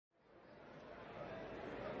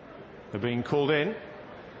are being called in.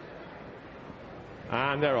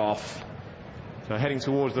 And they're off. So heading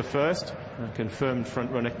towards the first, a confirmed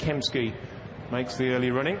front runner Kemsky makes the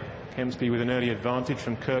early running. Kemsky with an early advantage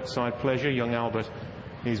from Kirkside Pleasure. Young Albert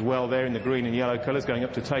is well there in the green and yellow colours, going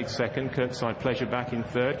up to take second. Kirkside Pleasure back in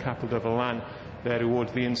third. Capital de Valan there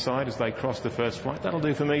towards the inside as they cross the first flight. That'll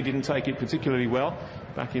do for me. Didn't take it particularly well.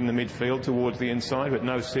 Back in the midfield towards the inside, but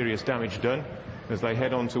no serious damage done as they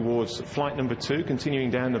head on towards flight number 2, continuing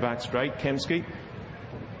down the back straight. Kemsky,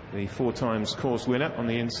 the 4 times course winner, on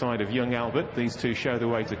the inside of Young Albert. These two show the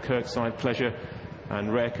way to Kirkside Pleasure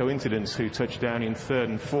and Rare Coincidence, who touched down in 3rd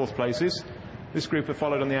and 4th places. This group are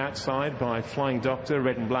followed on the outside by Flying Doctor,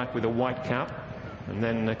 red and black with a white cap, and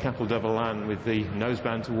then Campbell de Valan with the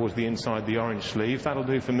noseband towards the inside, the orange sleeve. That'll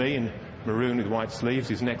do for me in maroon with white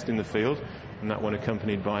sleeves is next in the field, and that one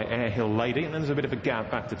accompanied by Air Hill Lady. And then there's a bit of a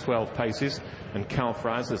gap back to 12 paces, and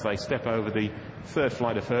Calfraz as they step over the 3rd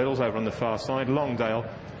flight of hurdles over on the far side. Longdale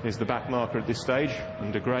is the back marker at this stage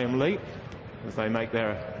under Graham Lee as they make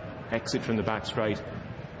their exit from the back straight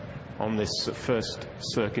on this first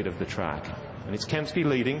circuit of the track. And it's Kemsky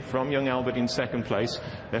leading from Young Albert in 2nd place.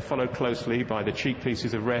 They're followed closely by the cheek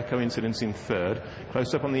pieces of Rare Coincidence in 3rd.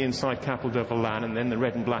 Close up on the inside, Capital de Valan, and then the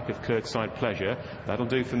red and black of Kirkside Pleasure. That'll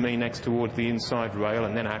do for me next towards the inside rail,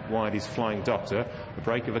 and then out wide is Flying Doctor. A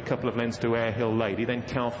break of a couple of lengths to Air Hill Lady. Then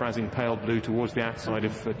Calfraz in pale blue towards the outside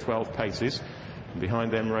of 12 paces. And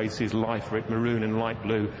behind them races Liferit, maroon and light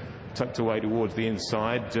blue, tucked away towards the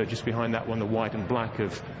inside. Just behind that one, the white and black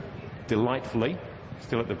of Delightfully.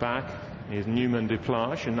 Still at the back is Newman de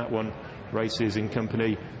Plage, and that one races in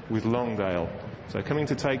company with Longdale. So coming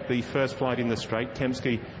to take the first flight in the straight,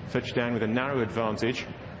 Kemsky touched down with a narrow advantage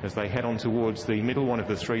as they head on towards the middle one of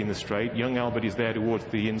the 3 in the straight. Young Albert is there towards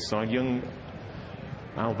the inside. Young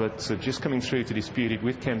Albert just coming through to dispute it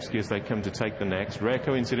with Kemsky as they come to take the next. Rare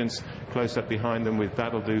Coincidence close up behind them with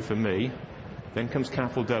That'll Do For Me. Then comes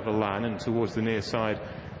Capital de Valan, and towards the near side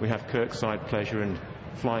we have Kirkside Pleasure and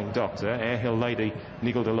Flying Doctor. Air Hill Lady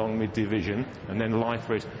niggled along mid-division, and then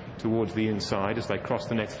Liferit towards the inside as they cross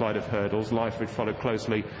the next flight of hurdles. Liferit followed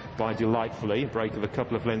closely by Delightfully. Break of a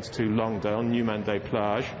couple of lengths to Longdale. Newman de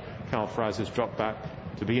Plage. Calfraz has dropped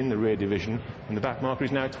back to be in the rear division, and the back marker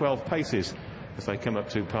is now 12 paces as they come up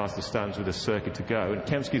to past the stands with a circuit to go. And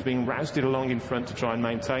Kemsky's being rousted along in front to try and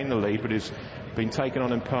maintain the lead, but has been taken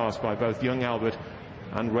on and passed by both Young Albert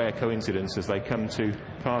and Rare Coincidence as they come to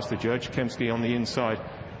pass the judge. Kemsky on the inside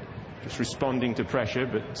just responding to pressure,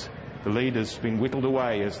 but the lead has been whittled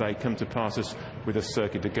away as they come to pass us with a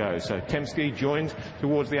circuit to go. So Kemsky joined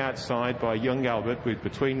towards the outside by Young Albert with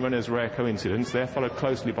between runners Rare Coincidence. They're followed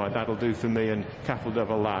closely by That'll Do For Me and Capital de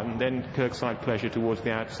Valan. Then Kirkside Pleasure towards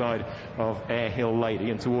the outside of Air Hill Lady,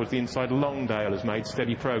 and towards the inside Longdale has made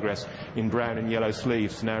steady progress in brown and yellow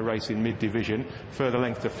sleeves, now racing mid-division. Further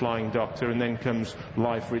length to Flying Doctor, and then comes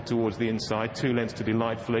Liferit towards the inside. 2 lengths to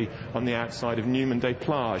Delightfully on the outside of Newman de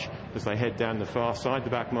Plage as they head down the far side. The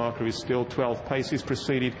back marker is still 12 paces,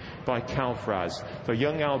 preceded by Calfraz. So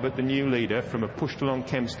Young Albert, the new leader, from a pushed along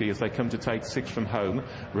Kemsky as they come to take 6 from home.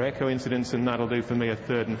 Rare Coincidence and That'll Do For Me are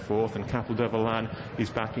 3rd and 4th, and Capital de Valan is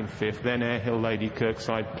back in 5th. Then Air Hill Lady,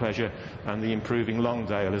 Kirkside Pleasure and the improving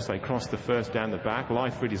Longdale as they cross the first down the back.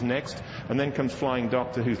 Liferit is next, and then comes Flying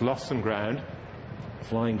Doctor, who's lost some ground.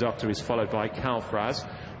 Flying Doctor is followed by Calfraz.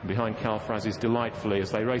 Behind Calfraz is Delightfully as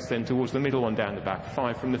they race then towards the middle one down the back.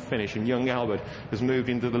 5 from the finish, and Young Albert has moved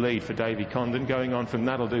into the lead for Davy Condon. Going on from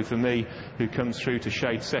That'll Do For Me, who comes through to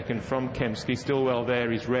shade second from Kemsky. Still well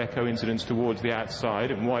there is Rare Coincidence towards the outside,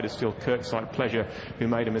 and wider still Kirkside Pleasure, who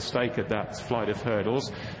made a mistake at that flight of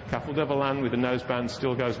hurdles. Capital de Valan with the noseband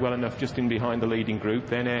still goes well enough just in behind the leading group.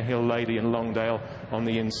 Then Air Hill Lady and Longdale on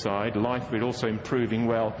the inside. Liferit also improving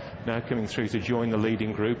well, now coming through to join the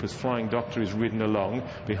leading group as Flying Doctor is ridden along.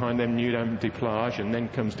 Behind them Newman de Plage, and then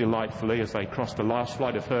comes Delightfully as they cross the last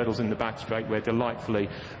flight of hurdles in the back straight, where Delightfully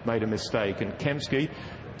made a mistake. And Kemsky,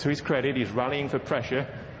 to his credit, is rallying for pressure,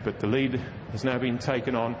 but the lead has now been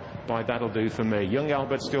taken on by That'll Do For Me. Young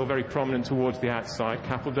Albert still very prominent towards the outside.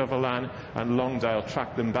 Capital de Valan and Longdale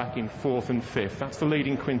track them back in 4th and 5th. That's the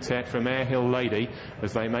leading quintet from Air Hill Lady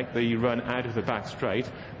as they make the run out of the back straight.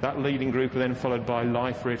 That leading group are then followed by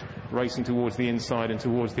Liferit racing towards the inside, and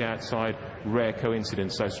towards the outside Rare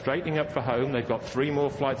Coincidence. So straightening up for home. They've got 3 more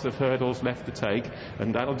flights of hurdles left to take,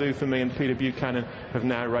 and That'll Do For Me and Peter Buchanan have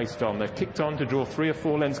now raced on. They've kicked on to draw 3 or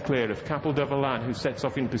 4 lengths clear of Capital de Valan, who sets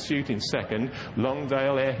off in pursuit in 2nd. second.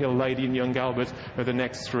 Longdale, Airhill Lady and Young Albert are the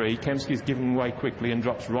next three. Kemsky's giving way quickly and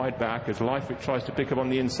drops right back as Lifewit tries to pick up on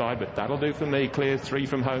the inside, but that'll do for me. Clears three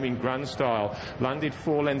from home in grand style. Landed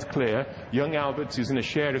 4 lengths clear. Young Alberts is in a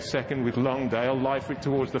share of second with Longdale. Lifewit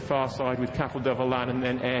towards the far side with Cattle Dove Alan and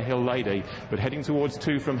then Airhill Lady. But heading towards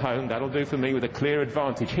 2 from home, that'll do for me with a clear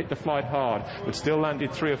advantage. Hit the flight hard, but still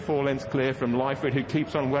landed 3 or 4 lengths clear from Lifewit, who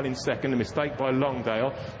keeps on well in second. A mistake by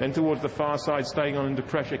Longdale. Then towards the far side, staying on under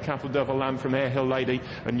pressure, Cattle Dove Alan from Airhill Lady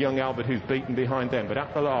and Young Albert, who's beaten behind them. But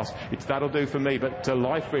at the last, it's that'll do for me. But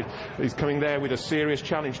Lifewit is coming there with a serious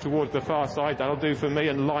challenge towards the far side. That'll do for me,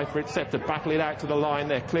 and Lifewit set to battle it out to the line.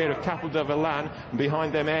 They're clear of Cattle Dove Alan, and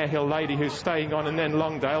behind them Airhill Lady, who's staying on, and then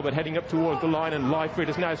Longdale, but heading up towards the line, and Lifewit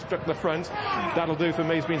has now struck the front. That'll do for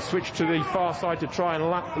me has been switched to the far side to try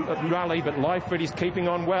and rally, but Lifewit is keeping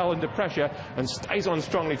on well under pressure and stays on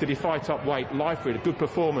strongly to defy top weight. Lifewit, a good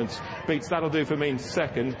performance, beats That'll Do For Me in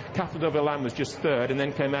second. Cattle Dove Alan was just third, and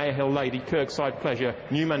then came Airhill Lady, Kirkside Pleasure,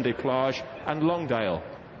 Newman des Plages and Longdale.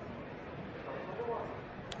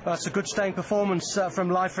 That's a good staying performance from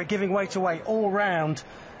Lifewit, giving weight away all round,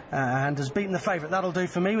 and has beaten the favourite. That'll Do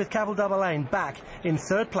For Me, with Cattle Dove Alan back in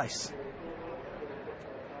third place.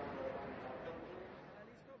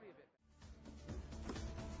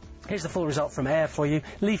 Here's the full result from Ayr for you.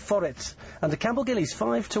 Lee Forrit and the Campbell Gillies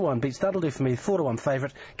 5-1 beats That'll Do For Me, 4-1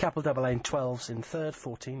 favourite. Cattle Dove Alan 12s in third,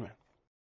 14 rounds.